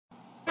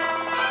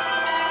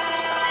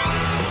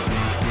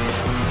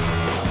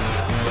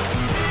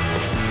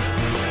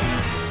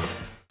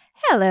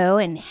Hello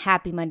and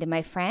happy Monday,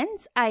 my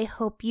friends. I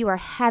hope you are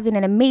having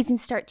an amazing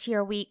start to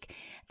your week.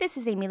 This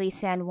is Amy Lee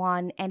San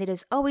Juan, and it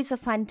is always a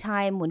fun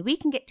time when we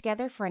can get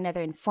together for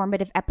another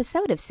informative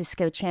episode of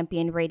Cisco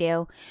Champion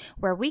Radio,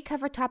 where we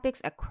cover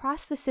topics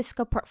across the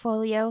Cisco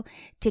portfolio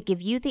to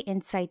give you the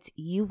insights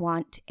you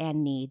want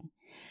and need.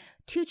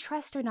 To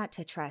trust or not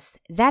to trust?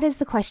 That is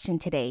the question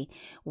today.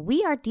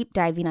 We are deep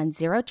diving on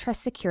zero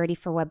trust security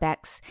for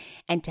WebEx,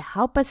 and to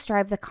help us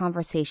drive the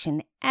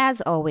conversation,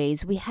 as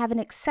always, we have an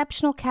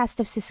exceptional cast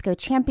of Cisco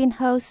champion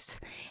hosts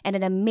and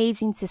an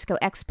amazing Cisco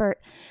expert.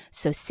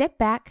 So sit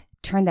back,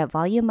 turn that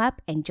volume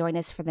up, and join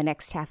us for the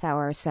next half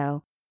hour or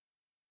so.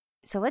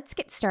 So let's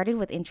get started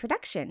with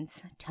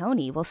introductions.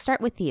 Tony, we'll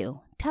start with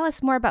you. Tell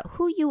us more about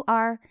who you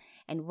are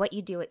and what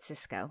you do at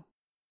Cisco.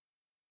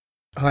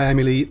 Hi,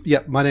 Emily.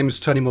 Yeah, my name is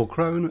Tony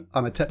Moore-Crone.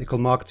 I'm a technical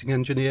marketing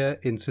engineer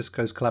in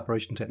Cisco's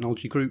Collaboration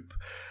Technology Group,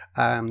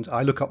 and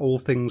I look at all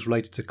things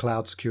related to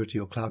cloud security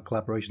or cloud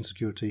collaboration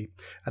security,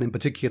 and in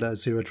particular,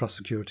 zero trust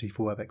security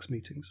for WebEx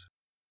meetings.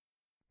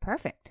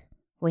 Perfect.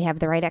 We have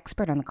the right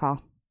expert on the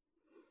call.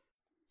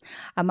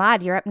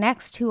 Ahmad, you're up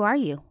next. Who are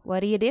you?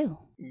 What do you do?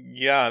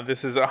 Yeah,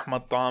 this is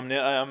Ahmad Tamni.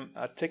 I am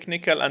a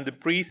technical and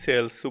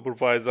pre-sales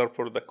supervisor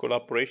for the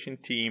collaboration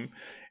team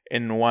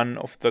in one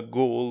of the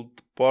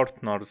gold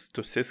partners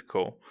to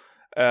Cisco.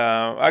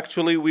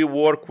 Actually, we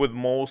work with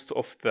most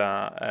of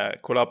the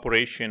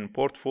collaboration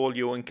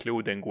portfolio,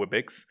 including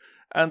WebEx.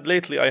 And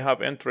lately, I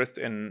have interest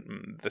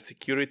in the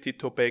security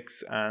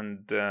topics,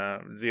 and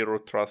zero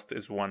trust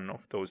is one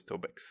of those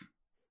topics.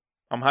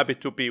 I'm happy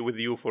to be with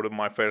you for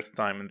my first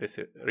time in this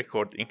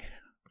recording.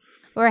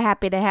 We're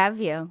happy to have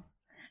you.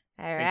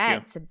 All right,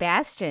 Thank you.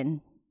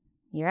 Sebastian,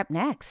 you're up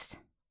next.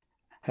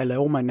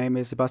 Hello, my name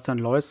is Sebastian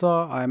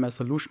Leuser. I'm a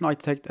solution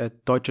architect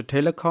at Deutsche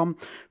Telekom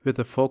with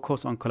a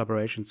focus on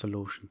collaboration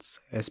solutions,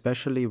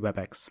 especially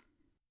WebEx.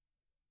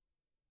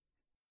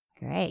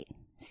 Great.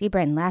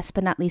 Sibrin, last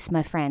but not least,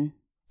 my friend,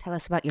 tell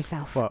us about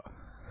yourself.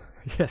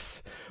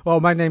 Well,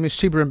 my name is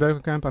Sibrin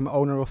Beukenkamp. I'm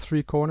owner of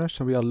Three Corners,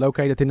 and we are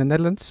located in the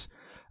Netherlands.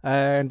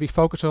 And we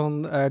focus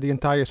on the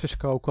entire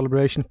Cisco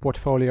collaboration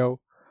portfolio.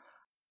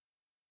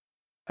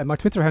 And my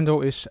Twitter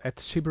handle is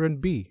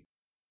 @SibrinB.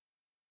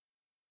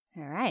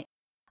 All right.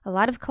 A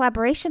lot of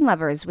collaboration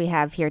lovers we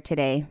have here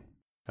today.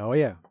 Oh,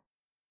 yeah.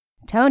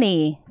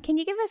 Tony, can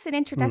you give us an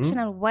introduction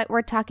on what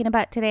we're talking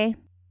about today?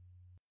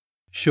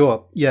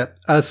 Sure. Yeah.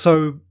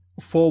 So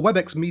for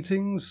WebEx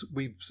meetings,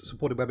 we've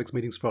supported WebEx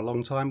meetings for a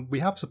long time.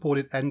 We have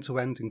supported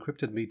end-to-end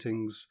encrypted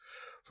meetings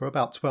for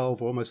about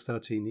 12 or almost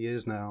 13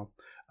 years now.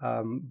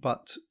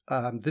 But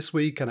this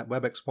week and at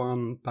WebEx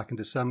One back in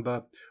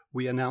December,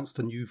 we announced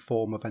a new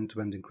form of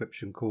end-to-end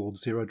encryption called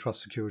Zero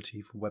Trust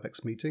Security for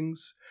WebEx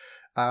meetings.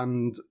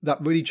 And that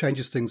really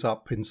changes things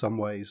up in some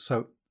ways.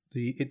 So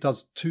it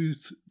does two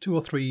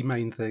or three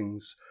main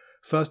things.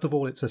 First of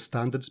all, it's a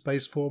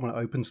standards-based form, an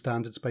open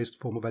standards-based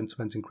form of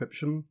end-to-end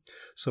encryption.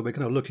 So we're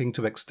kind of looking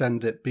to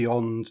extend it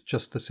beyond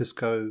just the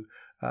Cisco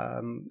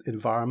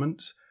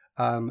environment.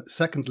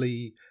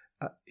 Secondly,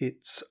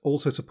 it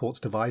also supports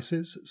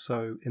devices.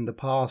 So in the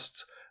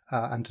past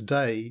and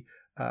today,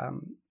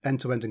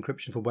 end-to-end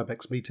encryption for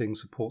WebEx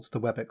meetings supports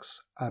the WebEx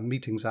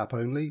Meetings app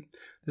only.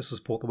 This will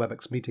support the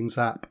WebEx Meetings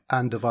app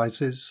and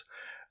devices.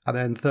 And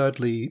then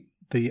thirdly,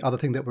 the other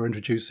thing that we're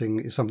introducing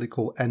is something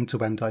called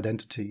end-to-end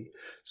identity.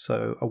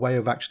 So a way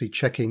of actually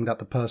checking that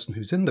the person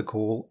who's in the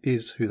call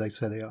is who they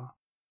say they are.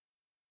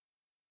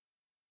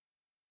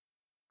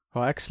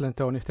 Well, excellent,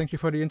 Tony. Thank you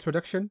for the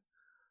introduction.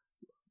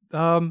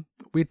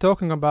 We're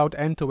talking about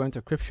end-to-end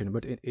encryption,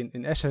 but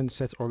in essence,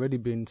 that's already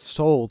been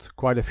sold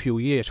quite a few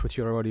years, which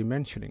you're already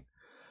mentioning.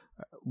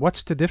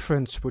 What's the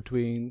difference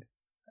between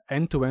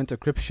end-to-end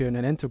encryption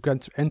and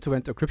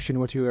end-to-end encryption?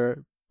 What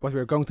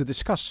we're going to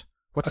discuss.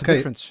 What's the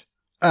difference?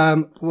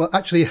 Well,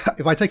 actually,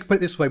 if I put it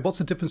this way, what's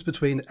the difference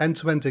between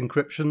end-to-end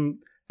encryption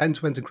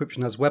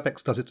as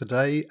WebEx does it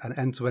today, and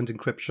end-to-end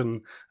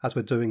encryption as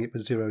we're doing it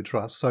with Zero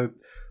Trust? So,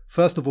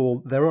 first of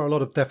all, there are a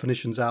lot of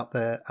definitions out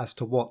there as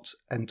to what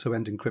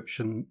end-to-end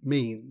encryption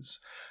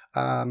means.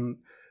 You'll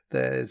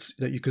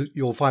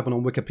find one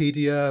on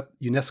Wikipedia,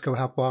 UNESCO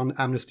have one,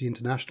 Amnesty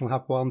International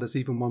have one. There's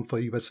even one for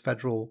US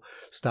federal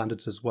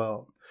standards as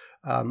well.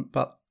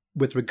 But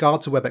with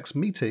regard to WebEx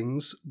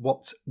meetings,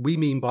 what we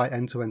mean by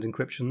end-to-end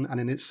encryption, and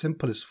in its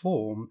simplest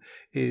form,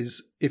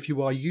 is if you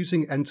are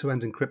using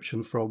end-to-end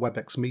encryption for a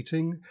WebEx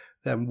meeting,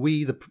 then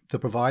we, the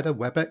provider,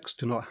 WebEx,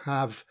 do not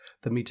have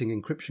the meeting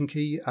encryption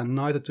key, and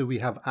neither do we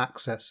have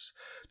access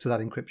to that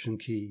encryption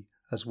key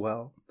as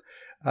well.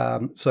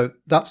 So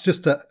that's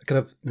just a kind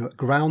of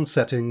ground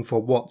setting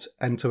for what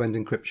end-to-end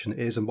encryption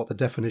is and what the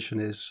definition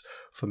is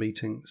for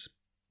meetings.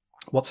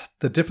 What's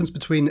the difference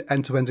between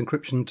end-to-end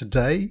encryption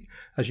today,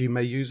 as you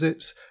may use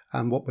it,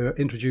 and what we're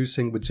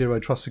introducing with Zero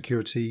Trust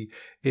Security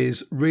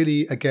is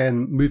really,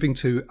 again, moving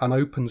to an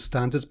open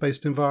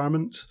standards-based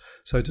environment.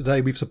 So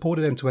today we've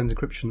supported end-to-end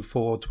encryption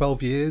for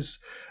 12 years.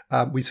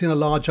 We've seen a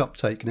large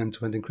uptake in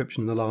end-to-end encryption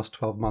in the last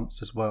 12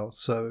 months as well.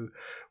 So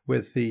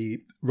with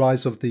the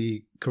rise of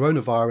the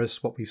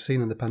coronavirus, what we've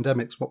seen in the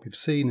pandemics, what we've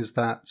seen is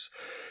that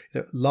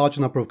a large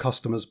number of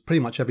customers, pretty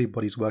much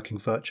everybody's working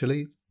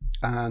virtually.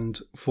 And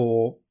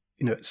for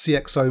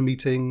CXO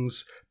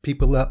meetings,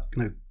 people that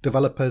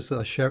developers that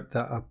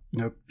are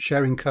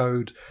sharing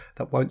code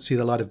that won't see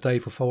the light of day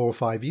for 4 or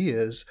 5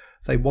 years,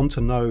 they want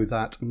to know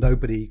that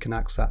nobody can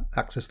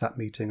access that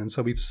meeting. And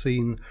so we've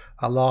seen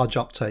a large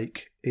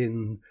uptake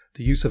in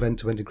the use of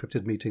end-to-end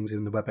encrypted meetings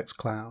in the WebEx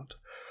Cloud.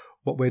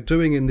 What we're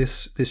doing in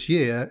this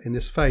year, in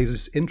this phase,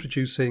 is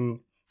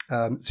introducing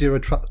zero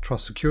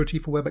trust security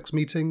for WebEx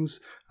meetings,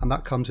 and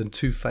that comes in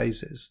 2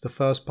 phases. The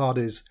first part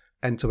is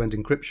end-to-end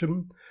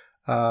encryption.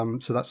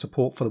 So that's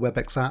support for the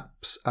WebEx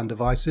apps and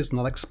devices, and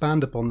I'll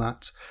expand upon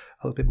that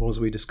a little bit more as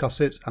we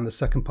discuss it. And the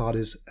second part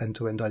is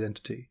end-to-end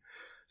identity.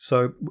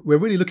 So we're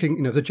really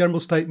looking, the general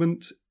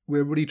statement,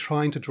 we're really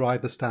trying to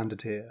drive the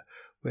standard here.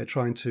 We're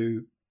trying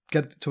to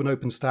get it to an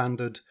open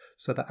standard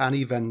so that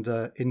any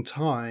vendor in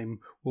time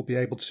will be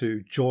able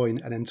to join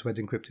an end-to-end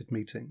encrypted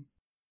meeting.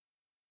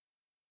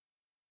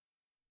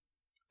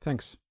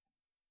 Thanks.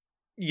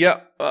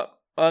 Yeah.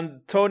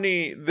 And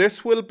Tony,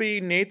 this will be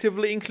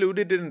natively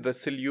included in the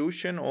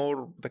solution,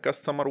 or the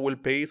customer will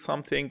pay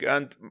something?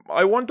 And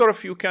I wonder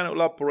if you can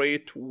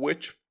elaborate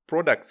which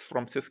products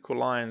from Cisco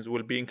lines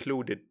will be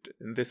included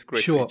in this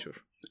great feature.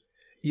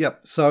 Yeah,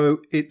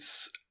 so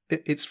it's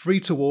free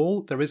to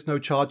all. There is no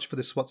charge for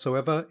this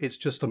whatsoever. It's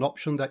just an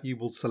option that you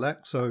will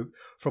select. So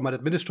from an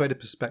administrator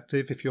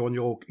perspective, if you're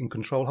in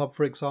Control Hub,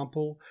 for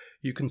example,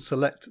 you can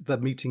select the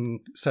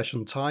meeting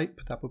session type.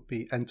 That would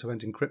be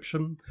end-to-end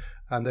encryption.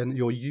 And then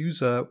your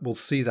user will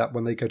see that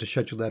when they go to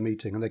schedule their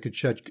meeting. And they could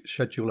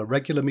schedule a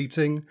regular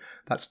meeting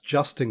that's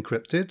just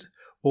encrypted,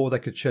 or they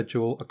could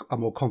schedule a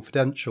more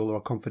confidential or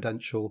a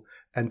confidential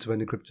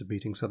end-to-end encrypted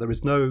meeting. So there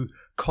is no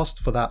cost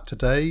for that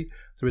today.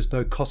 There is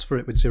no cost for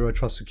it with zero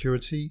trust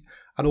security.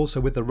 And also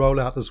with the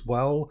rollout as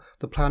well,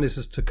 the plan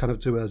is to kind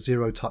of do a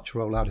zero-touch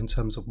rollout in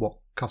terms of what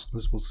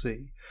customers will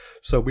see.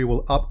 So we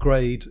will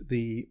upgrade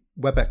the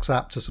WebEx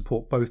app to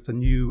support both the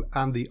new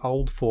and the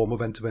old form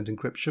of end-to-end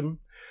encryption.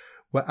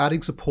 We're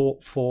adding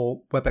support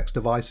for WebEx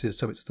devices.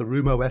 So it's the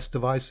Room OS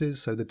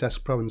devices, so the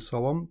Desk Pro and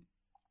so on.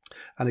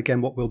 And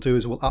again, what we'll do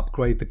is we'll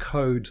upgrade the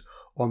code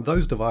on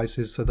those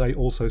devices so they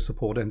also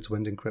support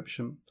end-to-end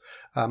encryption.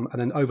 And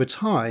then over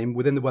time,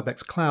 within the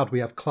WebEx Cloud,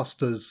 we have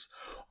clusters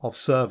of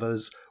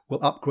servers.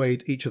 We'll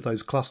upgrade each of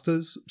those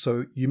clusters.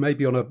 So you may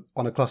be on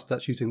a cluster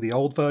that's using the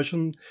old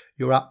version.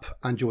 Your app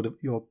and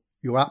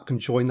your app can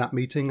join that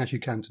meeting as you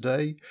can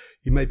today.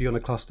 You may be on a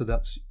cluster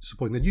that's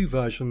supporting the new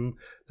version,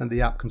 then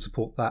the app can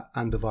support that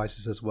and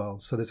devices as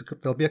well. So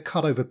there'll be a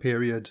cutover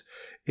period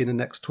in the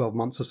next 12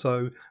 months or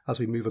so as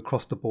we move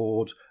across the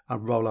board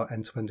and roll out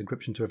end-to-end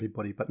encryption to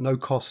everybody, but no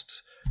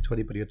cost to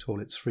anybody at all.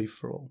 It's free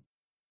for all.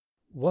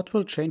 What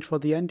will change for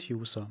the end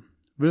user?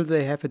 Will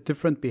they have a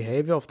different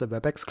behavior of the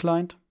WebEx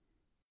client?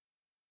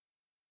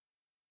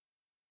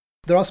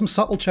 There are some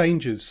subtle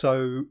changes.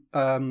 So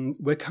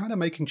we're kind of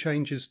making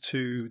changes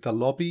to the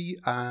lobby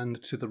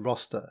and to the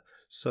roster.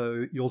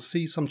 So you'll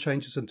see some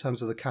changes in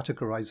terms of the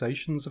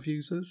categorizations of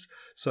users.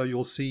 So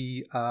you'll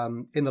see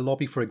in the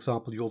lobby, for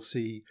example, you'll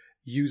see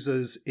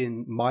users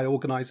in my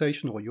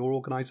organization or your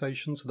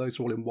organization. So those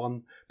are all in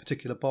one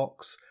particular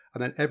box.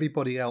 And then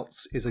everybody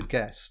else is a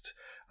guest.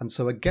 And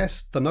so a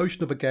guest, the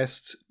notion of a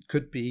guest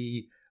could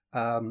be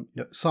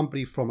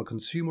somebody from a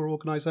consumer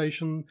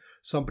organization,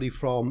 somebody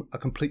from a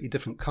completely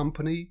different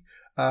company.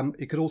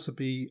 It could also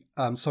be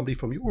somebody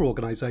from your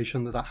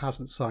organization that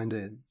hasn't signed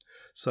in.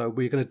 So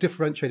we're going to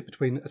differentiate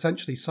between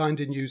essentially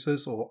signed-in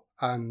users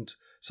and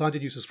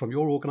signed-in users from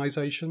your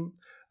organization,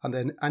 and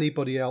then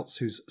anybody else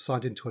who's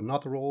signed into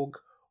another org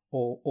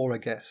or a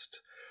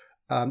guest.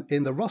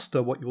 In the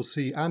roster, what you will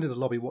see, and in the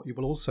lobby, what you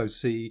will also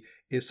see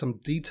is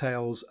some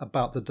details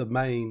about the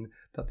domain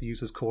that the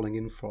user's calling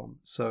in from.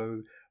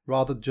 So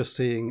rather than just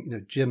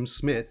seeing, Jim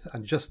Smith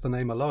and just the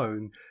name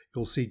alone,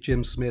 you'll see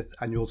Jim Smith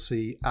and you'll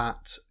see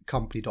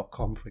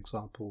 @company.com, for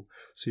example.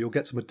 So you'll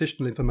get some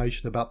additional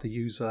information about the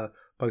user,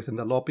 both in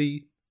the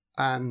lobby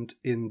and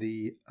in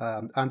the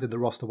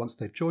roster once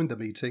they've joined the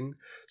meeting.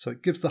 So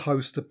it gives the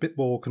host a bit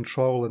more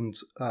control and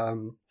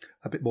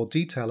a bit more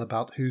detail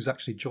about who's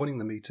actually joining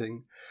the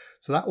meeting.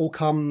 So that all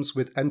comes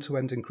with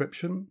end-to-end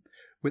encryption.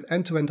 With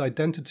end-to-end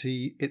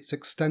identity, it's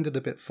extended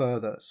a bit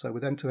further. So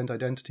with end-to-end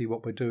identity,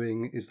 what we're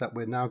doing is that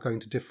we're now going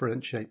to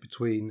differentiate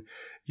between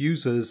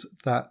users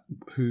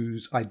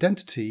whose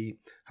identity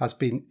has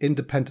been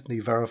independently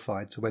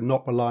verified. So we're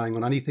not relying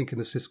on anything in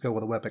the Cisco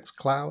or the WebEx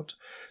Cloud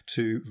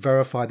to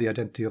verify the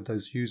identity of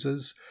those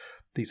users.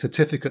 The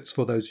certificates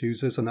for those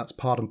users, and that's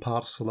part and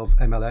parcel of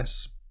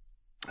MLS,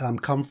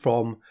 come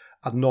from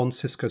a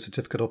non-Cisco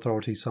certificate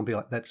authority, somebody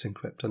like Let's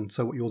Encrypt. And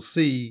so what you'll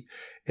see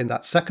in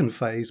that second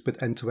phase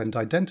with end-to-end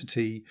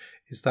identity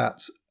is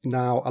that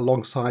now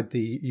alongside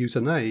the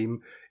username,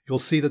 you'll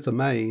see the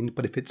domain,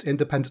 but if it's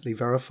independently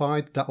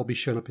verified, that will be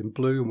shown up in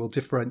blue, and we'll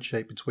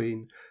differentiate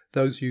between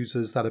those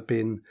users that have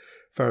been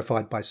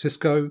verified by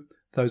Cisco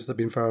those that have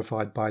been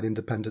verified by an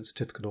independent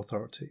certificate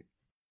authority.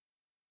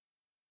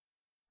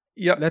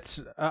 Yeah,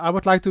 I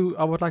would like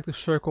to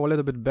circle a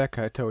little bit back,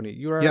 Tony.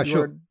 You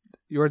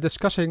are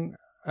discussing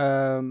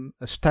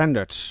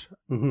standards.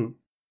 Mm-hmm.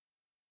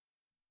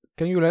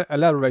 Can you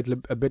elaborate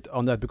a bit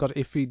on that? Because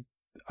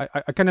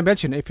I can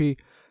imagine if we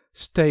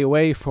stay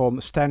away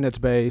from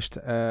standards-based,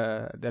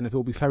 then it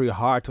will be very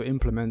hard to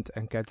implement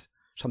and get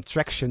some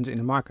traction in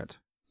the market.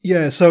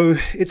 Yeah, so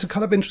it's a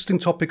kind of interesting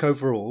topic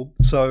overall.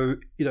 So,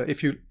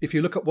 if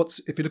you look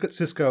at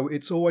Cisco,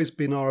 it's always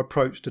been our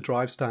approach to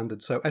drive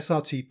standards. So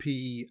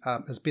SRTP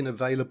has been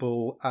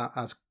available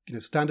as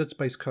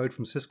standards-based code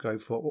from Cisco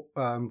for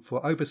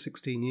over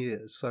 16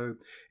 years. So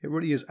it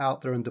really is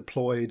out there and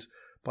deployed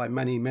by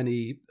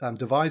many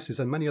devices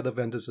and many other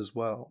vendors as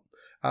well.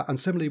 And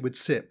similarly with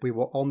SIP, we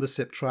were on the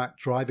SIP track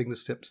driving the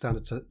SIP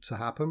standard to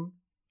happen.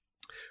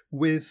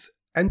 With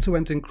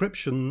end-to-end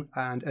encryption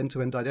and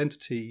end-to-end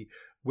identity,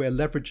 we're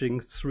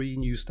leveraging 3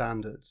 new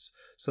standards.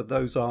 So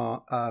those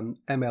are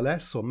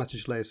MLS, or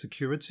message layer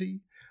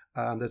security.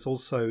 There's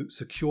also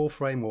secure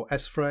frame, or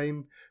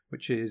S-frame,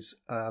 which is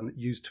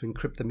used to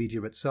encrypt the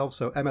media itself.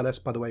 So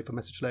MLS, by the way, for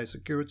message layer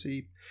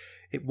security,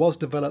 it was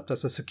developed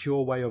as a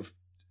secure way of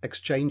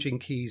exchanging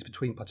keys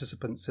between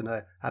participants in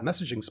a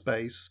messaging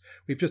space.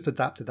 We've just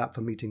adapted that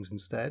for meetings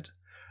instead.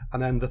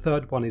 And then the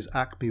third one is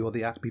ACME, or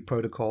the ACME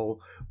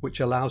protocol, which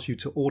allows you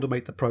to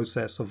automate the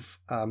process of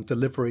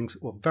delivering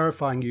or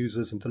verifying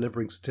users and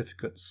delivering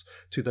certificates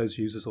to those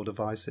users or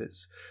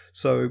devices.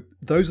 So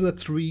those are the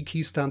 3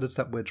 key standards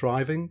that we're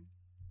driving.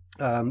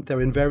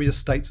 They're in various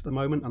states at the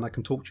moment, and I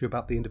can talk to you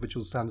about the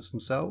individual standards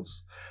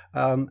themselves.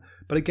 But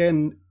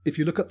again, if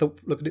you look at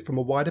it from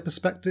a wider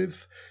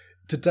perspective,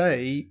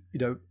 today,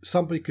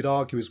 somebody could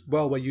argue as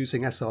well, we're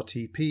using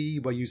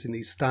SRTP, we're using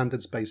these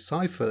standards-based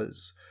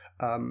ciphers.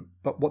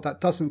 But what that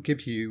doesn't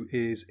give you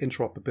is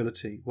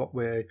interoperability. What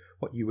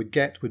you would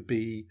get would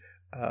be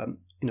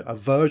a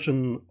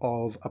version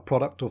of a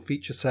product or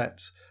feature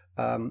set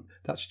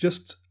that's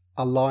just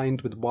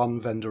aligned with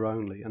one vendor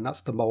only, and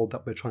that's the mold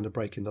that we're trying to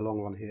break in the long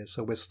run here.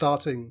 So we're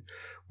starting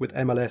with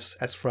MLS,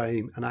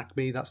 S-frame, and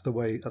ACME.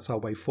 That's our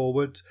way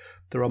forward.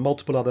 There are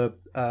multiple other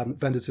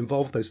vendors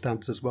involved, those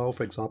standards as well.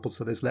 For example,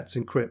 so there's Let's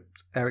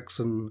Encrypt,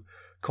 Ericsson,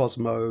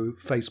 Cosmo,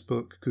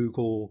 Facebook,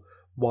 Google,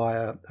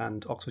 Wire,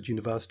 and Oxford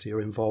University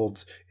are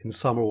involved in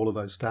some or all of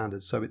those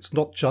standards. So it's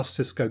not just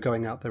Cisco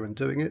going out there and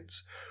doing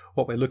it.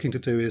 What we're looking to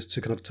do is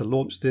to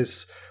launch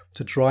this,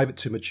 to drive it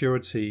to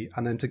maturity,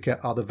 and then to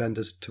get other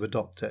vendors to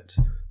adopt it.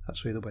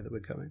 That's really the way that we're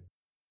going.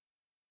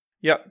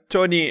 Yeah,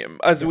 Tony,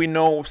 as we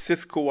know,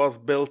 Cisco was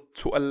built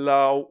to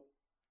allow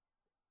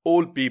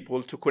all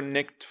people to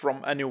connect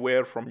from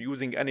anywhere, from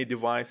using any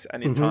device,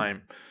 anytime.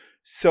 Mm-hmm.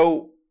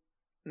 So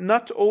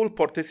not all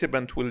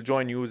participants will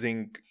join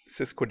using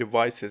Cisco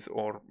devices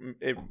or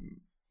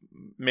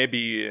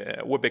maybe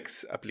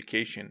WebEx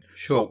application.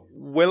 Sure. So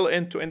will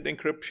end-to-end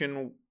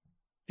encryption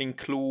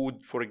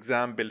include, for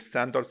example,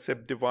 standard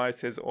SIP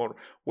devices or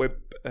web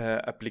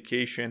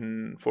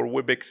application for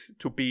WebEx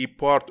to be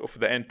part of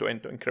the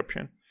end-to-end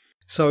encryption?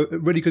 So,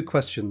 really good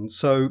question.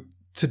 So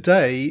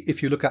today,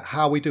 if you look at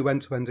how we do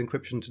end-to-end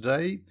encryption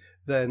today,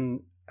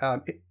 then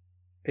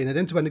in an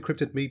end-to-end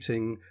encrypted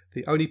meeting,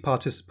 the only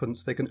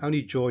participants, they can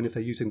only join if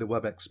they're using the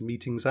WebEx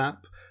Meetings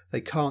app. They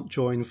can't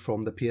join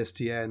from the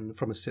PSTN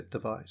from a SIP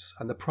device.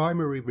 And the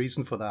primary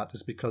reason for that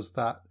is because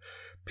that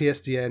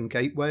PSTN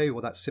gateway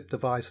or that SIP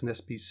device and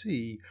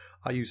SBC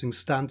are using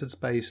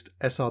standards-based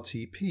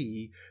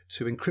SRTP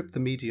to encrypt the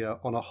media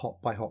on a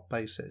hop-by-hop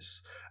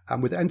basis.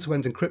 And with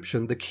end-to-end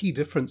encryption, the key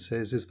difference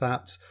is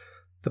that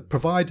the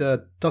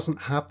provider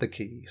doesn't have the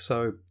key.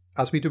 So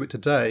as we do it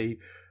today,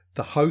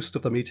 the host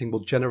of the meeting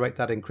will generate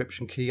that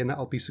encryption key, and that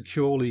will be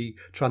securely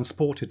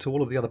transported to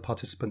all of the other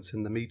participants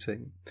in the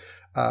meeting.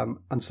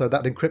 And so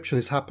that encryption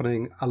is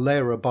happening a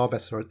layer above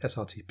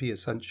SRTP,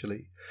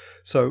 essentially.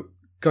 So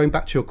going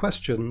back to your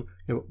question,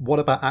 what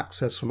about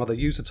access from other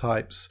user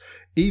types?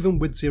 Even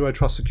with Zero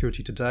Trust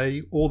Security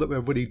today, all that we're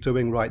really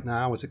doing right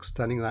now is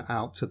extending that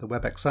out to the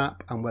WebEx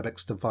app and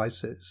WebEx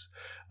devices.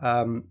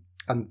 And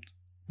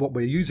what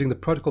we're using, the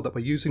protocol that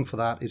we're using for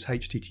that is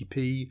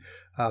HTTP,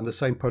 the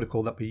same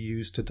protocol that we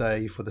use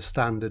today for the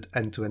standard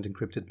end-to-end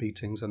encrypted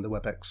meetings and the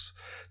WebEx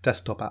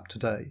desktop app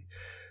today.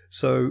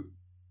 So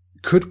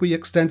could we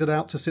extend it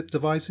out to SIP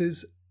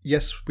devices?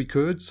 Yes, we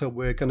could. So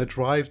we're going to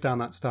drive down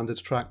that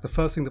standards track. The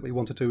first thing that we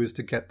want to do is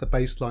to get the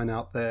baseline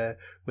out there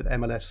with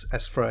MLS,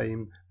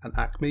 S-frame, and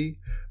ACME.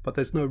 But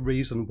there's no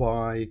reason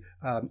why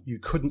you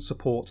couldn't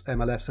support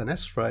MLS and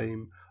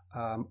S-frame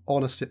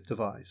on a SIP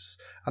device.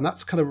 And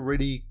that's kind of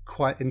really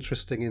quite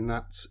interesting in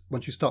that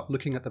once you start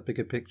looking at the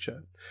bigger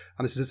picture,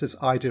 and this is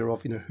this idea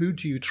of, who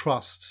do you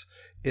trust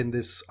in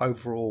this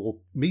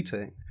overall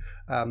meeting?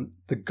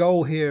 The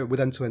goal here with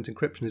end-to-end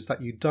encryption is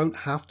that you don't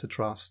have to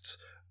trust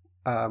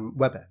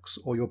WebEx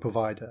or your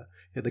provider.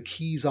 The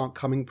keys aren't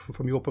coming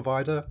from your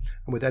provider,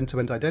 and with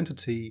end-to-end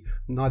identity,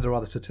 neither are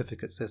the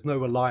certificates. There's no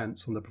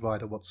reliance on the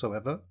provider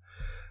whatsoever.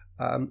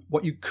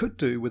 What you could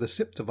do with a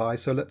SIP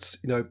device, so let's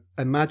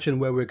imagine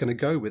where we're going to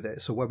go with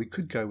this, or where we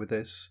could go with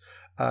this.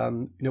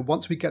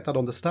 Once we get that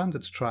on the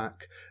standards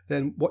track,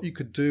 then what you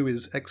could do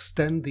is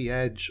extend the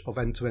edge of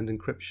end-to-end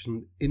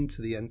encryption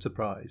into the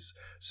enterprise.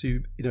 So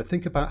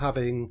think about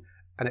having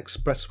an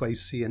expressway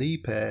C&E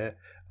pair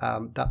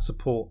that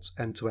supports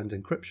end-to-end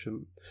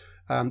encryption.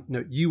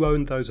 You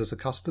own those as a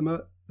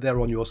customer. They're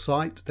on your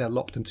site. They're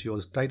locked into your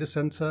data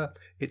center.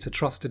 It's a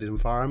trusted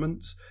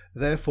environment.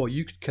 Therefore,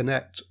 you could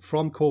connect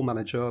from Call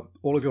Manager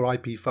all of your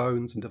IP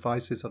phones and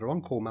devices that are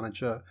on Call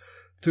Manager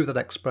through that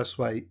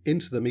expressway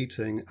into the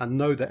meeting and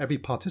know that every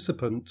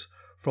participant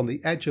from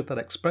the edge of that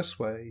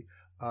expressway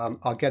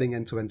are getting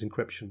end-to-end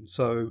encryption.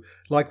 So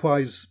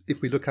likewise, if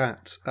we look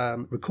at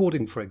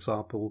recording, for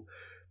example,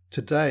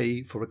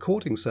 today for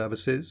recording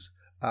services,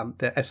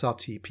 they're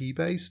SRTP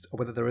based, or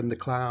whether they're in the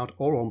cloud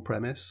or on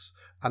premise,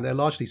 and they're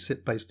largely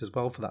SIP based as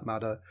well for that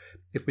matter.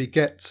 If we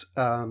get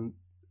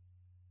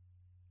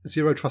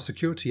zero trust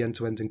security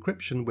end-to-end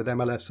encryption with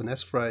MLS and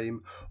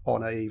S-Frame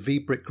on a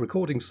vBrick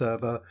recording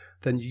server,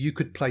 then you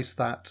could place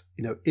that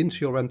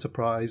into your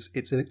enterprise.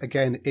 It's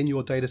again in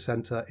your data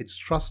center, it's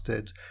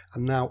trusted,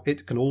 and now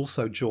it can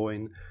also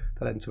join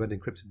that end-to-end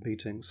encrypted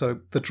meeting.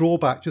 So the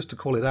drawback, just to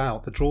call it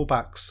out, the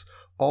drawbacks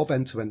of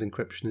end-to-end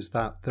encryption is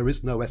that there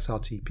is no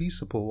SRTP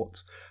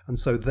support, and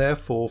so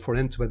therefore for an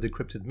end-to-end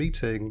encrypted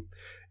meeting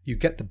you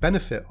get the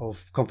benefit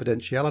of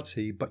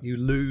confidentiality, but you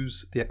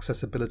lose the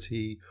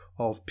accessibility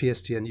of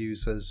PSTN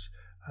users,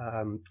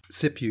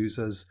 SIP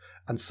users,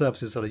 and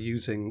services that are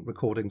using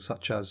recording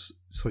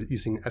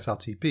using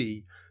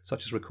SRTP,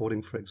 such as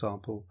recording, for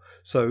example.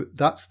 So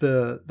that's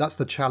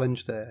the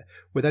challenge there.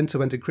 With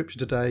end-to-end encryption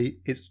today,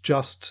 it's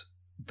just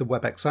the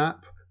WebEx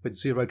app. With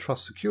zero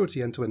trust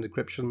security end-to-end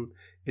encryption,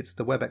 it's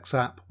the WebEx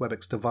app,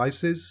 WebEx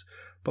devices,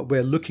 but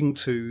we're looking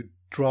to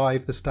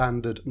drive the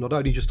standard not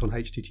only just on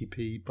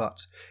HTTP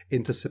but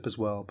into SIP as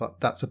well. But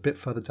that's a bit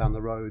further down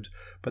the road.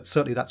 But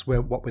certainly that's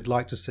what we'd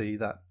like to see,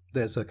 that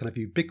there's a kind of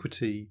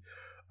ubiquity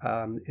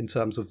in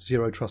terms of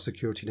zero trust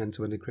security and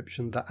end-to-end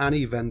encryption, that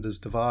any vendor's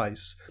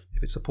device,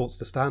 if it supports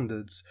the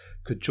standards,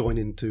 could join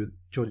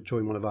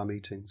one of our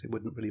meetings. It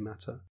wouldn't really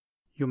matter.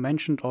 You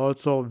mentioned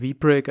also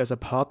vBrick as a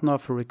partner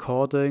for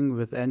recording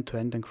with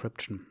end-to-end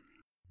encryption.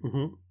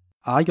 Mm-hmm.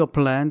 Are your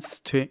plans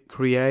to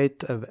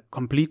create a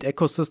complete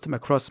ecosystem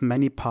across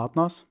many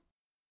partners?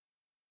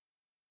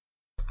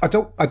 I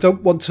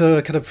don't want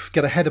to kind of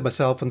get ahead of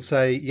myself and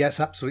say yes,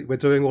 absolutely, we're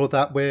doing all of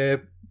that.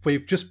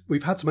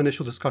 We've had some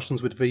initial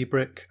discussions with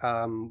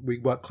vBrick. We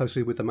work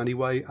closely with them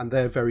anyway, and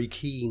they're very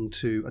keen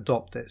to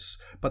adopt this.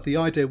 But the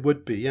idea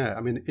would be,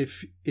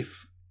 if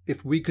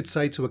we could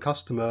say to a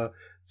customer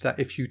that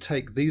if you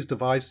take these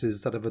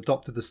devices that have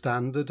adopted the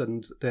standard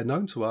and they're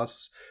known to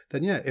us,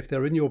 then if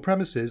they're in your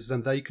premises,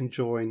 then they can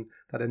join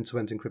that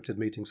end-to-end encrypted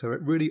meeting. So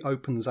it really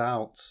opens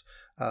out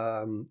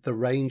the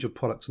range of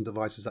products and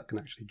devices that can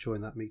actually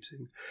join that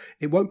meeting.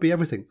 It won't be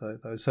everything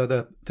though. So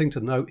the thing to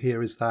note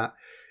here is that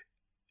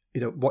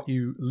what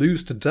you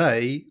lose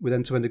today with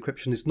end-to-end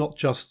encryption is not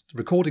just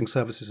recording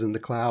services in the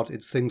cloud,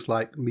 it's things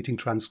like meeting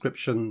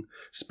transcription,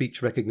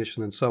 speech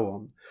recognition, and so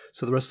on.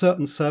 So there are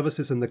certain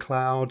services in the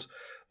cloud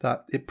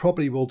that it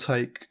probably will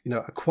take,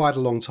 quite a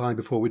long time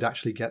before we'd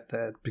actually get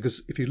there.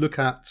 Because if you look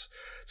at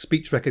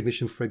speech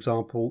recognition, for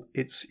example,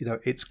 it's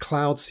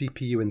cloud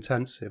CPU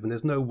intensive, and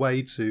there's no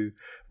way to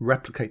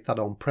replicate that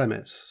on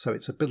premise. So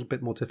it's a little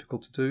bit more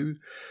difficult to do.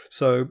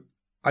 So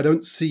I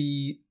don't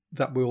see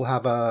that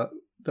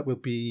we'll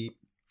be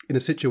in a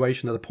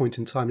situation at a point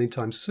in time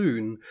anytime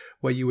soon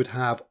where you would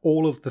have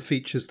all of the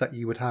features that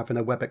you would have in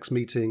a WebEx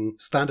meeting,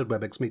 standard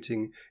WebEx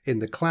meeting in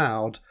the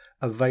cloud,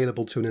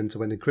 available to an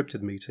end-to-end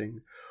encrypted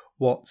meeting.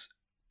 What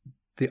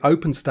the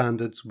open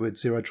standards with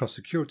zero trust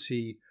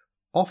security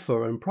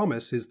offer and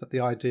promise is that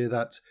the idea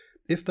that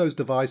if those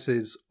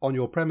devices on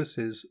your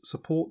premises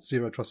support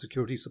zero trust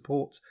security,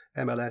 support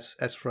MLS,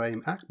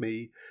 S-Frame,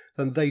 ACME,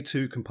 then they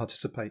too can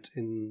participate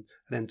in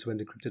an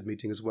end-to-end encrypted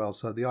meeting as well.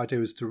 So the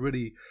idea is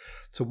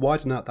to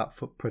widen out that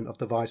footprint of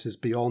devices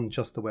beyond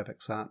just the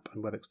WebEx app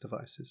and WebEx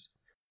devices.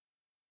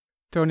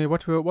 Tony,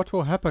 what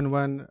will happen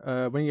when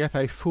you have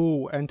a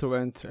full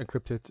end-to-end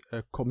encrypted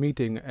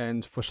meeting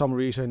and for some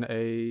reason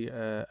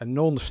a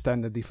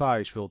non-standard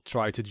device will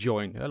try to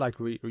join, like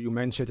you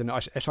mentioned, an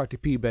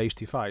SRTP-based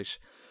device?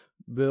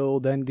 Will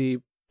then the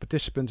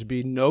participants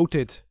be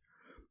noted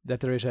that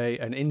there is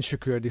an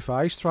insecure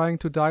device trying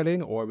to dial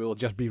in, or will it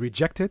just be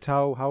rejected?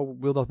 How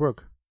will that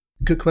work?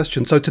 Good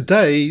question. So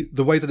today,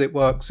 the way that it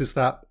works is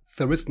that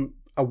there isn't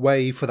a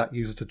way for that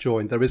user to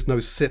join. There is no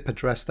SIP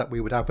address that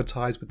we would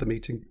advertise with the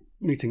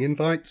meeting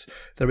invites.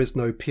 There is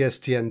no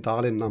PSTN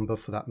dial-in number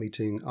for that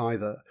meeting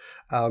either.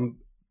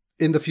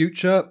 In the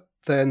future,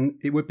 then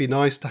it would be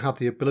nice to have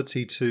the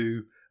ability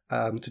to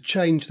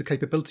change the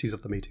capabilities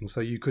of the meeting. So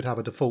you could have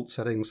a default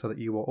setting so that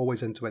you are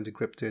always end-to-end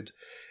encrypted.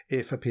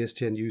 If a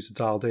PSTN user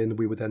dialed in,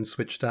 we would then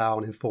switch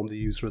down, inform the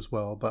user as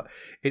well. But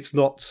it's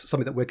not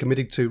something that we're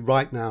committing to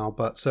right now.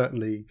 But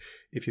certainly,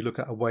 if you look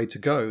at a way to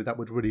go, that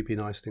would really be a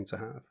nice thing to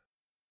have.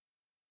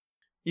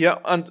 Yeah,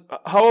 and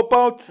how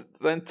about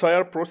the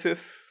entire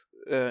process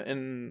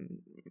in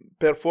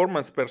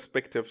performance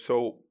perspective?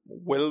 So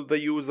will the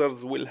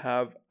users will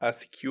have a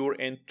secure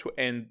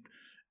end-to-end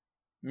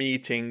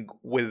meeting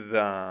with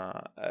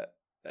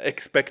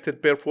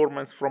expected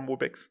performance from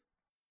WebEx?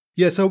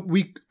 Yeah, so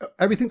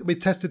everything that we've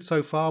tested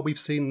so far, we've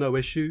seen no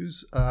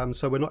issues.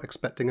 So we're not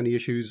expecting any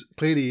issues.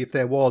 Clearly, if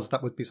there was,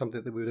 that would be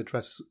something that we would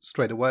address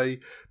straight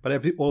away.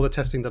 But all the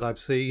testing that I've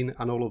seen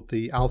and all of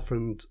the alpha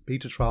and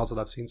beta trials that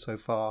I've seen so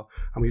far,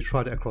 and we've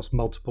tried it across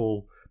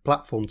multiple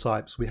platform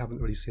types, we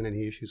haven't really seen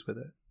any issues with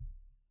it.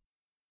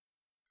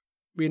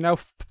 We're now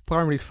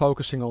primarily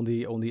focusing on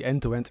the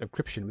end-to-end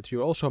encryption, but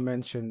you also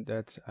mentioned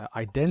that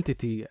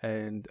identity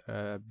and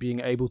being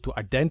able to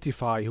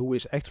identify who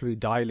is actually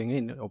dialing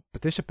in or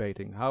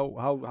participating. How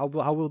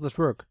will this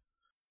work?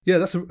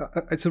 Yeah,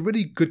 it's a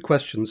really good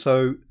question.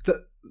 So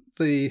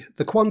the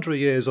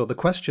quandary is, or the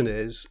question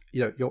is,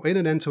 you're in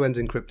an end-to-end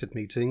encrypted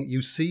meeting.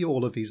 You see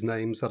all of these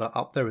names that are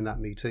up there in that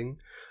meeting.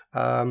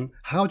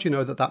 How do you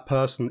know that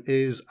person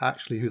is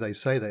actually who they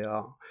say they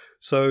are?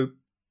 So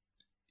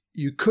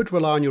you could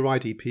rely on your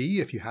IDP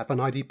if you have an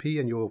IDP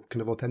and you're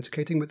kind of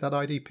authenticating with that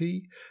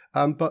IDP.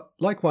 But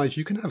likewise,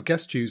 you can have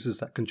guest users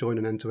that can join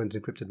an end-to-end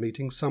encrypted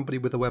meeting. Somebody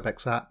with a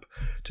WebEx app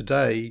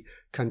today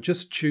can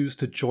just choose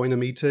to join a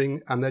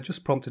meeting, and they're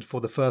just prompted for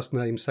the first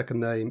name,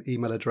 second name,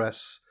 email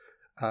address,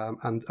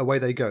 and away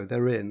they go.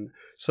 They're in.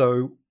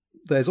 So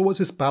there's always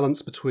this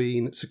balance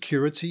between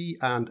security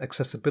and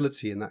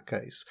accessibility in that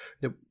case.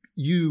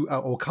 You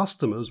or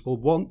customers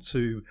will want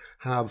to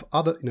have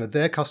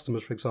their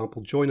customers, for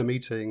example, join a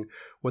meeting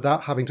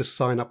without having to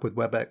sign up with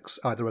WebEx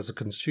either as a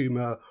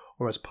consumer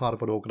or as part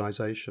of an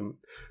organization.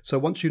 So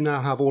once you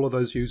now have all of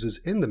those users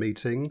in the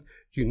meeting,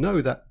 you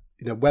know that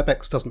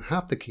WebEx doesn't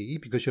have the key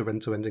because you're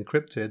end-to-end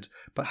encrypted,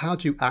 but how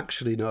do you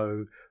actually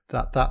know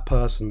that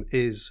person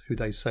is who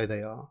they say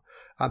they are?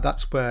 And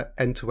that's where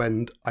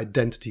end-to-end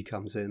identity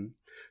comes in.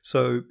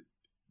 So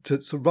to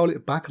roll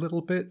it back a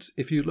little bit,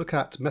 if you look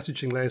at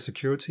messaging layer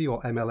security or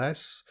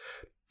MLS,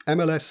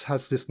 MLS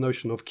has this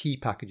notion of key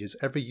packages.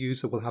 Every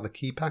user will have a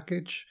key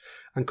package,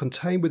 and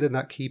contained within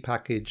that key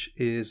package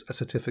is a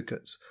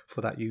certificate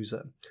for that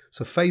user.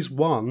 So phase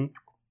one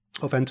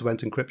of end-to-end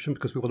encryption,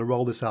 because we want to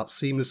roll this out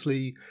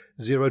seamlessly,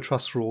 zero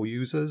trust for all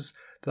users,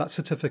 that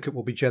certificate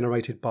will be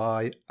generated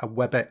by a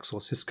WebEx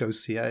or Cisco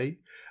CA.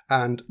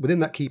 And within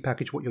that key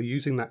package, what you're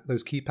using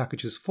those key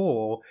packages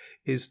for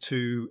is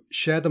to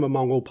share them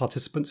among all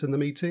participants in the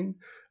meeting.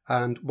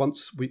 And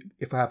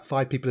if I have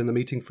 5 people in the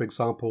meeting, for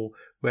example,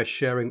 we're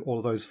sharing all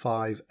of those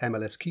 5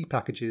 MLS key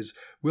packages.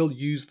 We'll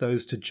use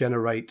those to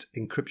generate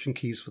encryption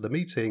keys for the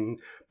meeting,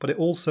 but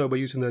we're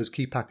using those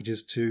key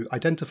packages to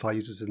identify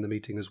users in the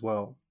meeting as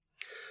well.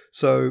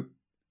 So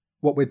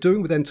what we're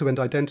doing with end-to-end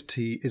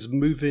identity is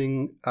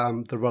moving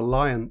the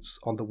reliance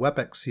on the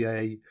WebEx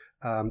CA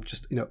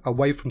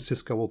away from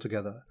Cisco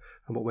altogether.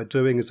 And what we're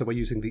doing is that we're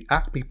using the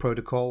ACME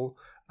protocol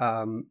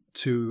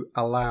to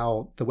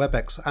allow the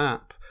WebEx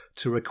app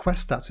to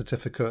request that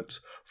certificate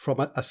from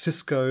a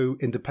Cisco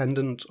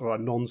independent or a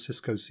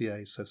non-Cisco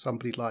CA. So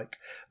somebody like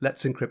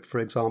Let's Encrypt, for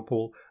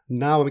example,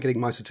 now I'm getting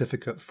my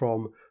certificate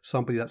from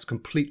somebody that's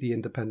completely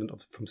independent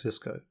from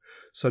Cisco.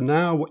 So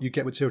now what you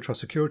get with Zero Trust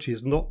Security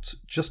is not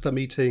just a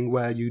meeting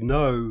where you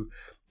know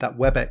that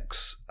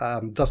WebEx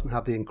doesn't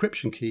have the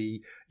encryption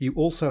key. You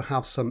also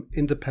have some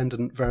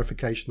independent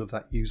verification of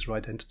that user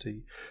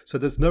identity. So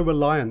there's no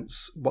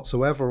reliance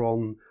whatsoever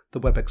on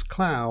the WebEx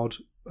cloud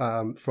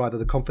for either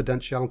the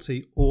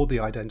confidentiality or the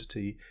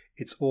identity.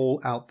 It's all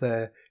out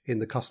there in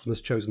the customer's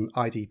chosen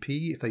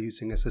IDP, if they're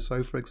using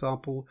SSO, for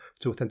example,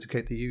 to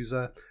authenticate the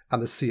user,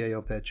 and the CA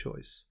of their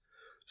choice.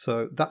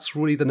 So that's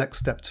really the next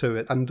step to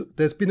it. And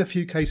there's been a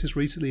few cases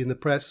recently in the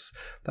press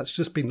that's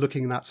just been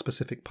looking at that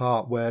specific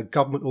part where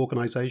government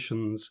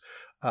organizations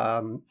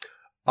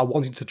are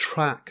wanting to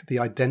track the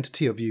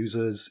identity of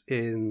users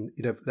in,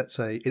 let's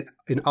say,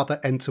 in other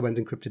end-to-end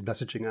encrypted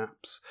messaging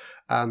apps.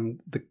 And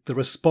the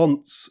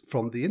response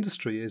from the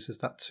industry is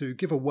that to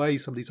give away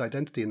somebody's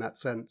identity in that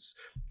sense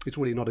is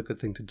really not a good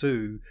thing to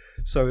do.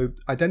 So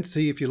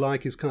identity, if you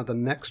like, is kind of the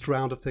next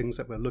round of things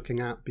that we're looking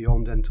at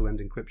beyond end-to-end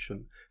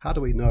encryption. How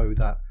do we know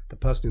that the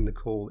person in the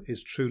call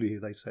is truly who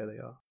they say they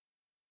are?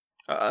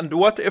 And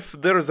what if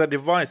there is a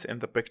device in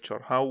the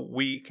picture? How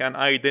we can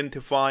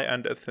identify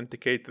and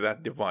authenticate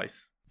that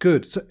device?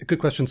 Good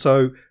question.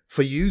 So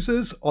for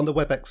users on the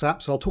WebEx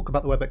app, so I'll talk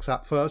about the WebEx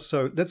app first.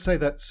 So let's say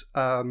that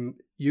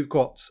you've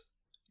got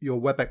your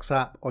WebEx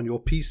app on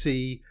your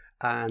PC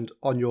and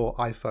on your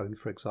iPhone,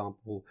 for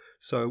example.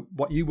 So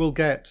what you will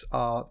get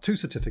are 2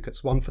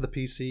 certificates, one for the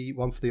PC,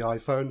 one for the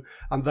iPhone,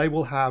 and they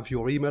will have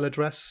your email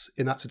address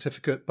in that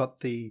certificate, but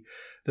the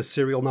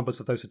serial numbers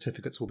of those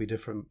certificates will be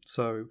different.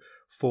 So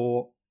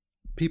for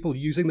people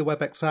using the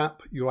WebEx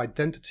app, your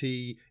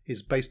identity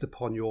is based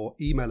upon your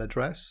email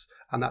address,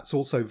 and that's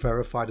also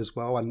verified as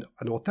well and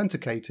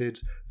authenticated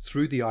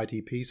through the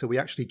IDP. So we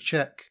actually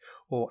check,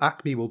 or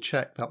ACME will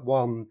check that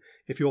one,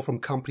 if you're from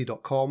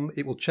company.com,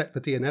 it will check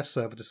the DNS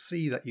server to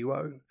see that you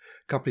own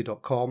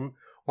company.com.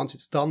 Once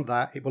it's done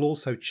that, it will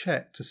also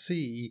check to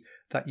see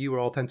that you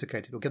are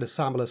authenticated. You'll get a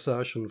SAML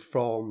assertion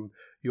from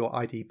your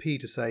IDP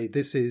to say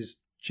this is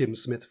Jim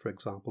Smith, for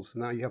example. So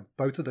now you have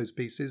both of those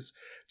pieces,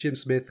 Jim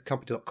Smith,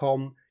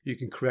 company.com, you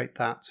can create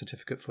that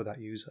certificate for that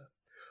user.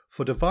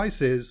 For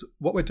devices,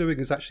 what we're doing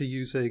is actually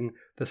using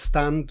the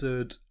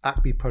standard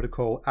ACME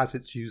protocol as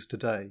it's used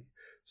today.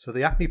 So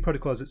the ACME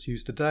protocol as it's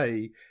used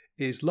today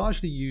is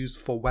largely used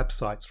for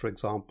websites, for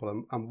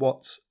example, and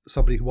what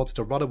somebody who wants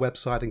to run a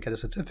website and get a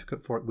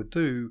certificate for it would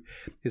do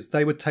is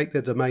they would take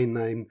their domain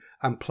name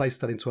and place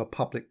that into a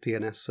public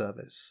DNS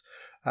service.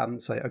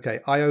 Say, okay,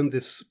 I own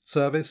this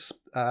service,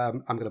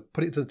 I'm going to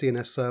put it into the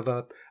DNS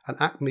server, and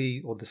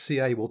ACME or the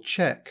CA will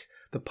check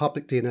the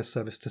public DNS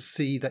service to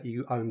see that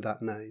you own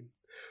that name.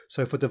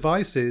 So for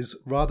devices,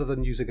 rather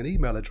than using an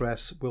email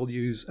address, we'll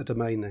use a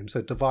domain name.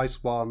 So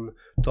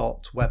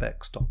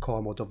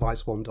device1.webex.com or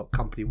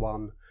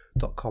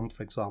device1.company1.com,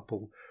 for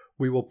example.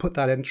 We will put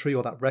that entry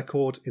or that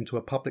record into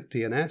a public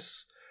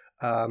DNS.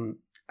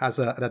 As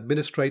an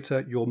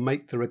administrator, you'll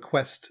make the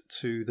request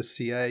to the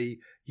CA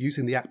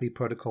using the ACME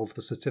protocol for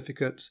the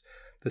certificate.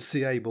 The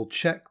CA will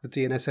check the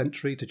DNS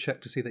entry to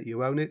check to see that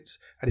you own it.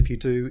 And if you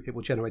do, it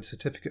will generate a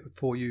certificate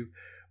for you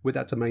with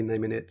that domain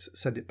name in it,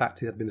 send it back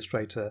to the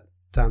administrator,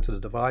 down to the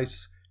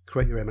device,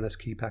 create your MLS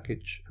key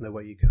package, and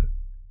away you go.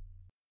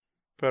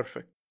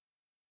 Perfect.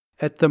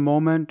 At the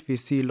moment, we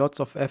see lots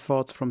of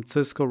efforts from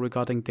Cisco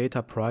regarding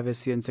data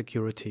privacy and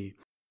security.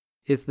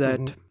 Is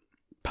that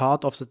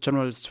part of the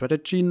general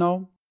strategy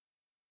now?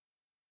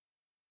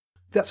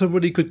 That's a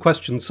really good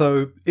question.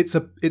 So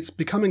it's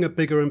becoming a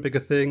bigger and bigger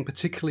thing,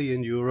 particularly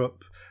in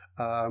Europe,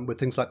 with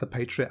things like the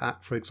Patriot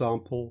Act, for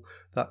example.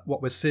 That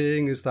what we're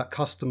seeing is that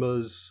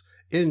customers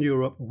in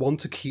Europe want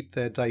to keep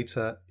their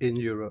data in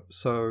Europe.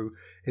 So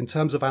in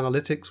terms of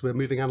analytics, we're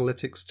moving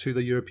analytics to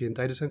the European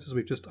data centers.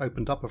 We've just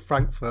opened up a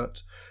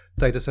Frankfurt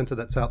data center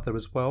that's out there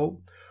as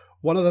well.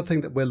 One other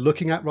thing that we're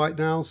looking at right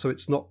now, so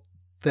it's not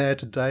there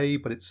today,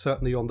 but it's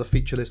certainly on the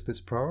feature list and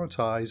it's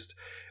prioritized,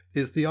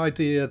 is the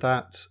idea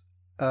that,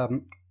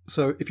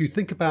 so if you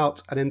think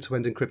about an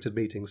end-to-end encrypted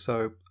meeting,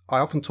 so I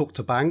often talk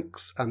to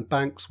banks and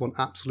banks want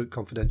absolute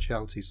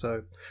confidentiality.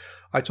 So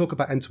I talk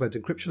about end-to-end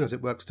encryption as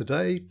it works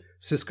today.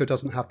 Cisco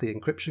doesn't have the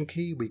encryption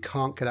key. We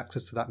can't get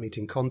access to that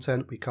meeting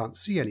content. We can't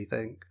see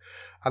anything.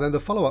 And then the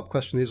follow-up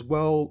question is,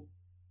 well,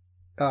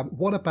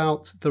 what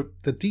about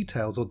the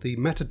details or the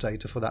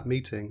metadata for that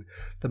meeting?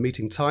 The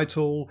meeting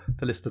title,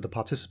 the list of the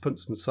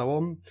participants, and so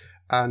on.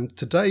 And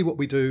today what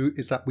we do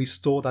is that we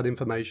store that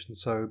information.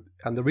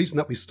 And the reason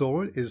that we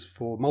store it is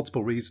for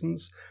multiple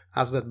reasons.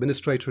 As an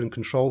administrator in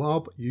Control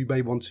Hub, you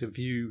may want to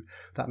view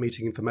that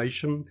meeting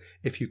information.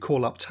 If you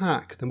call up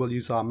TAC, then we'll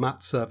use our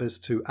MAT service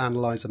to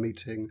analyze a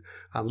meeting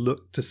and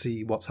look to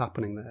see what's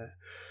happening there.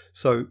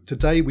 So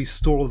today we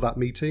store all that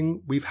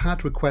meeting. We've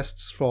had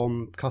requests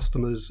from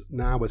customers.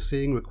 Now we're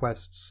seeing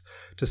requests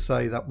to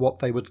say that what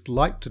they would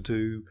like to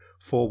do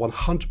for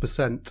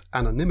 100%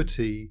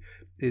 anonymity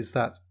is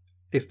that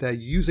if they're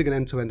using an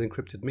end-to-end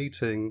encrypted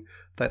meeting,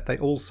 that they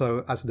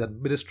also, as an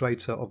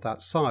administrator of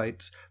that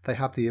site, they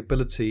have the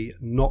ability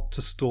not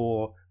to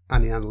store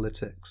any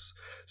analytics.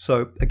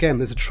 So again,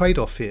 there's a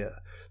trade-off here.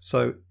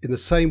 So in the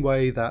same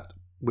way that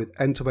with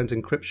end-to-end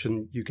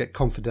encryption, you get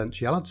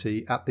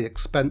confidentiality at the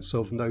expense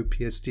of no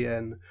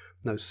PSTN,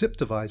 no SIP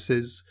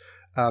devices.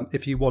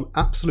 If you want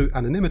absolute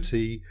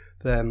anonymity,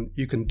 then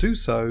you can do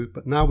so,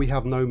 but now we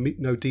have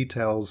no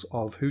details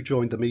of who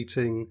joined the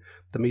meeting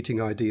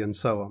ID, and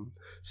so on.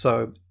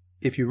 So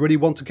if you really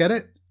want to get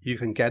it, you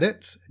can get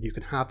it, you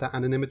can have that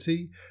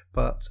anonymity,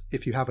 but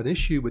if you have an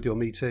issue with your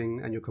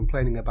meeting and you're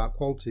complaining about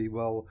quality,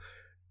 well,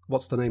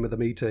 what's the name of the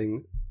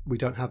meeting? We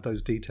don't have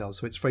those details.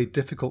 So it's very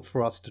difficult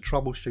for us to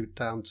troubleshoot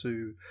down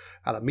to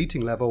at a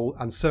meeting level,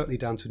 and certainly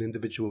down to an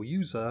individual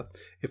user.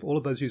 If all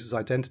of those users'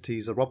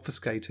 identities are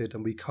obfuscated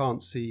and we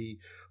can't see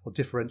or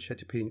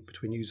differentiate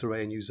between user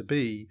A and user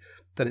B,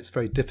 then it's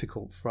very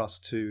difficult for us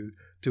to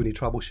do any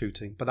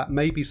troubleshooting. But that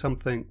may be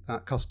something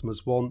that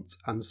customers want,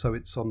 and so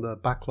it's on the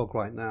backlog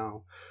right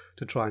now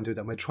to try and do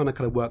that. We're trying to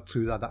kind of work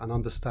through that and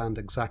understand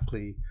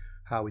exactly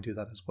how we do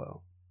that as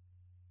well.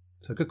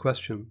 So good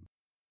question.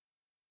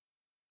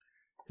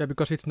 Yeah,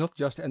 because it's not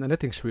just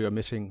analytics we are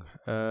missing.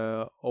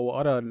 All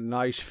other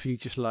nice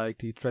features like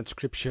the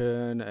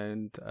transcription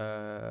and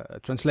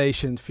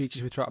translation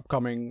features which are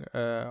upcoming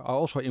are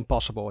also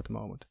impossible at the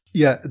moment.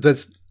 Yeah,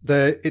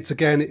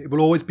 it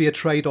will always be a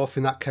trade-off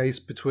in that case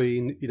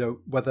between,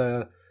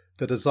 whether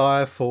the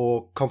desire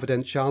for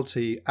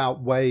confidentiality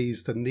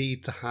outweighs the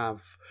need to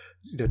have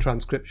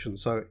transcription.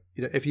 So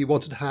if you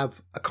wanted to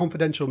have a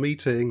confidential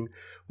meeting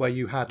where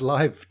you had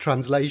live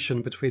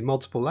translation between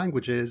multiple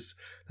languages,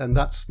 then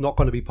that's not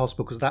going to be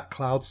possible, because that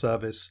cloud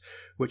service,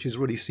 which is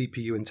really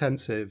CPU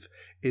intensive,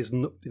 is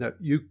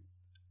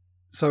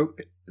So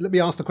let me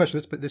ask the question,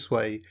 let's put it this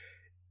way.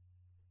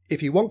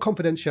 If you want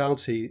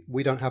confidentiality,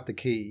 we don't have the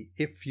key.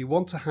 If you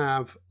want to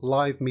have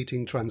live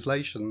meeting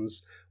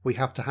translations, we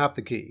have to have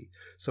the key.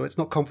 So it's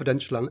not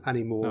confidential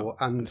anymore. No,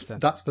 and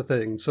that's the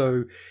thing.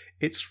 So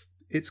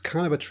it's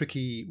kind of a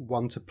tricky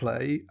one to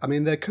play. I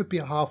mean, there could be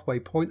a halfway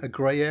point, a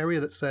grey area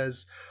that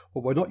says,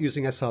 well, we're not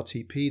using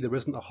SRTP. There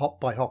isn't a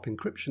hop-by-hop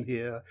encryption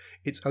here.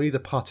 It's only the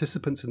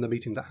participants in the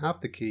meeting that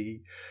have the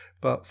key.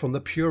 But from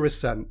the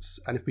purest sense,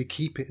 and if we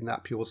keep it in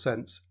that pure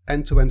sense,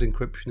 end-to-end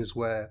encryption is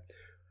where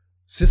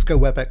Cisco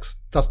WebEx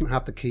doesn't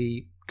have the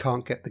key,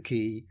 can't get the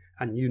key,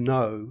 and you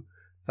know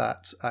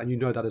that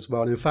as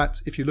well. And in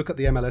fact, if you look at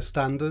the MLS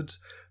standard,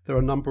 there are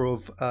a number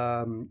of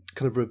kind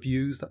of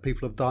reviews that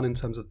people have done in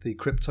terms of the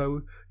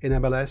crypto in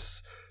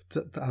MLS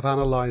that have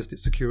analyzed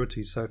its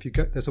security. So if you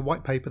go, there's a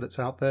white paper that's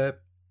out there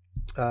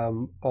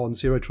on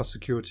zero trust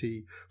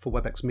security for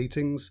WebEx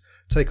meetings.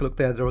 Take a look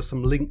there. There are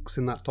some links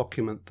in that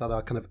document that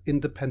are kind of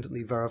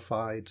independently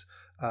verified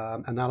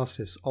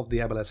analysis of the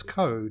MLS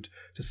code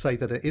to say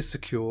that it is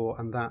secure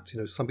and that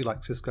somebody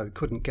like Cisco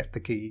couldn't get the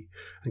key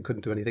and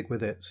couldn't do anything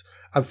with it.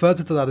 And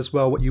further to that as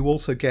well, what you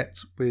also get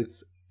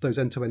with those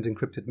end-to-end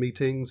encrypted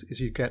meetings is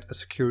you get a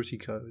security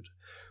code.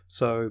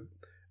 So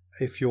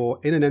if you're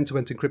in an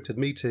end-to-end encrypted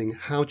meeting,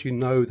 how do you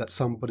know that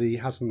somebody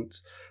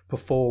hasn't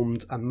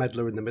performed a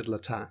meddler in the middle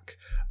attack?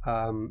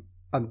 And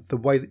the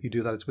way that you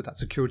do that is with that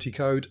security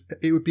code.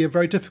 It would be a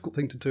very difficult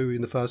thing to do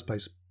in the first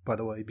place, by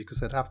the way, because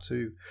that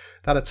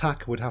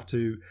attacker would have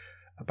to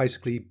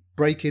basically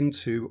break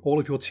into all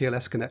of your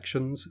TLS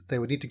connections. They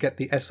would need to get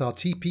the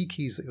SRTP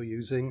keys that you're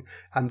using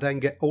and then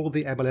get all of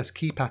the MLS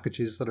key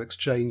packages that are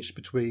exchanged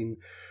between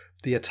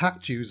the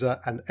attacked user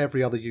and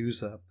every other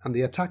user. And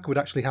the attacker would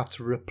actually have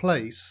to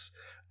replace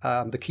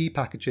the key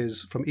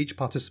packages from each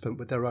participant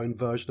with their own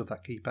version of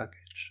that key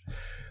package.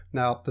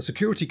 Now, the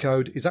security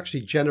code is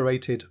actually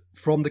generated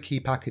from the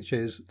key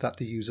packages that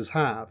the users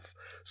have.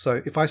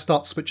 So if I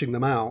start switching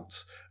them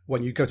out,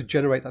 when you go to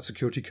generate that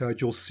security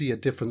code, you'll see a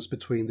difference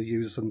between the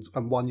users,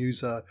 and one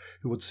user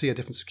who would see a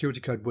different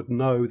security code would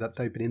know that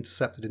they've been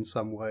intercepted in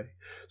some way.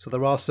 So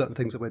there are certain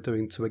things that we're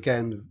doing to,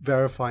 again,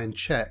 verify and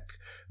check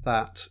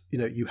that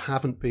you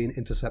haven't been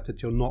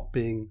intercepted,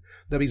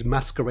 nobody's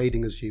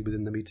masquerading as you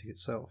within the meeting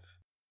itself.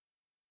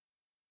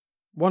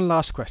 One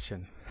last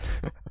question.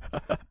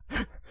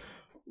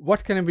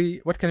 What can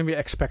we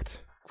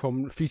expect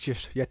from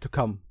features yet to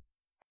come?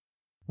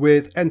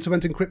 With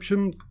end-to-end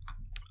encryption,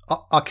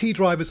 our key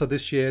drivers are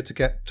this year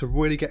to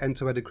really get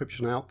end-to-end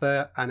encryption out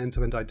there and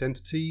end-to-end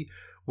identity.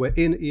 We're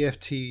in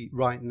EFT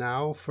right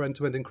now for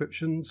end-to-end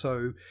encryption.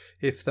 So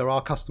if there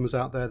are customers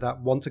out there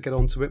that want to get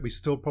onto it, we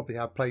still probably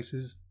have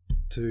places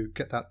to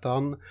get that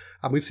done.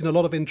 And we've seen a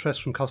lot of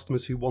interest from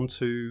customers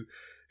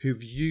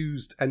who've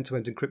used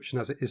end-to-end encryption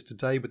as it is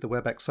today with the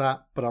WebEx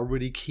app, but are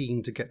really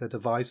keen to get their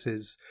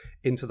devices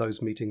into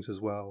those meetings as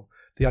well.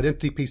 The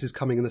identity piece is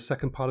coming in the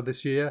second part of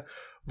this year.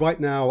 Right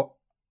now,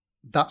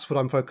 that's what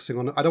I'm focusing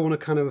on. I don't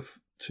want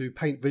to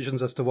paint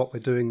visions as to what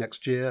we're doing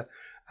next year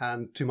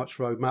and too much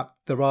roadmap.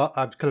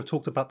 I've kind of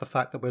talked about the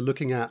fact that we're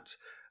looking at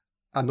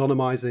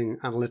anonymizing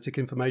analytic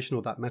information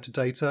or that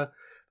metadata.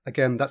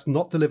 Again, that's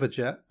not delivered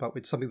yet, but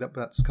it's something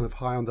that's kind of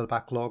high on the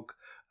backlog.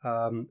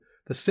 The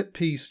SIP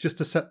piece, just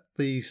to set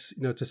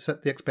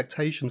the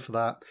expectation for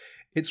that,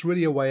 it's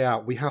really a way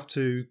out. We have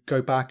to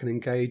go back and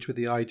engage with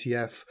the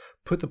IETF,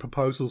 put the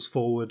proposals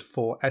forward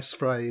for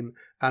S-Frame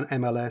and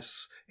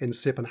MLS in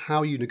SIP and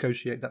how you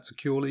negotiate that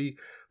securely.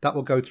 That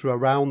will go through a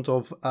round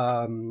of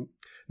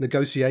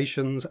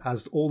negotiations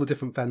as all the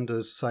different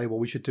vendors say, well,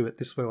 we should do it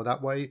this way or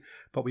that way,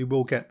 but we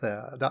will get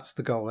there. That's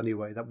the goal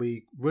anyway, that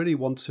we really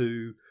want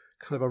to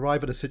kind of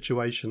arrive at a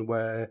situation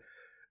where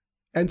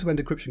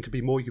end-to-end encryption can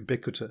be more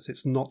ubiquitous.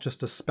 It's not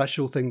just a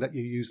special thing that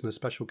you use in a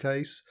special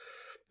case.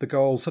 The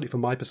goal, certainly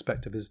from my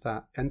perspective, is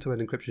that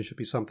end-to-end encryption should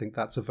be something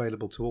that's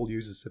available to all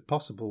users if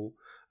possible,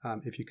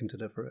 if you can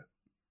deliver it.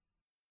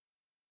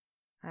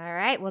 All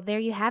right. Well, there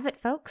you have it,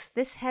 folks.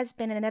 This has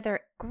been another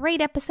great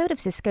episode of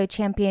Cisco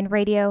Champion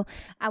Radio.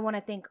 I want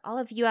to thank all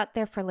of you out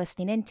there for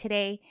listening in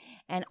today.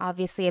 And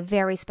obviously, a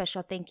very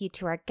special thank you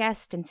to our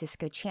guest and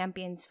Cisco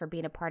Champions for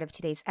being a part of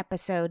today's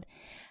episode.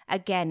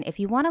 Again, if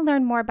you want to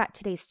learn more about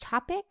today's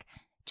topic,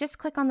 just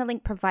click on the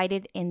link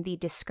provided in the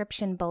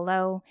description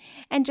below.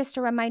 And just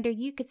a reminder,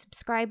 you could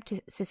subscribe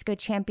to Cisco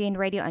Champion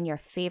Radio on your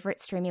favorite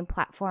streaming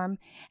platform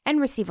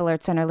and receive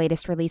alerts on our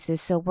latest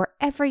releases. So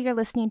wherever you're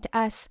listening to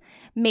us,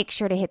 make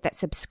sure to hit that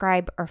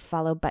subscribe or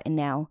follow button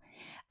now.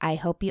 I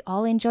hope you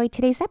all enjoyed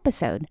today's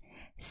episode.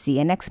 See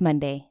you next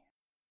Monday.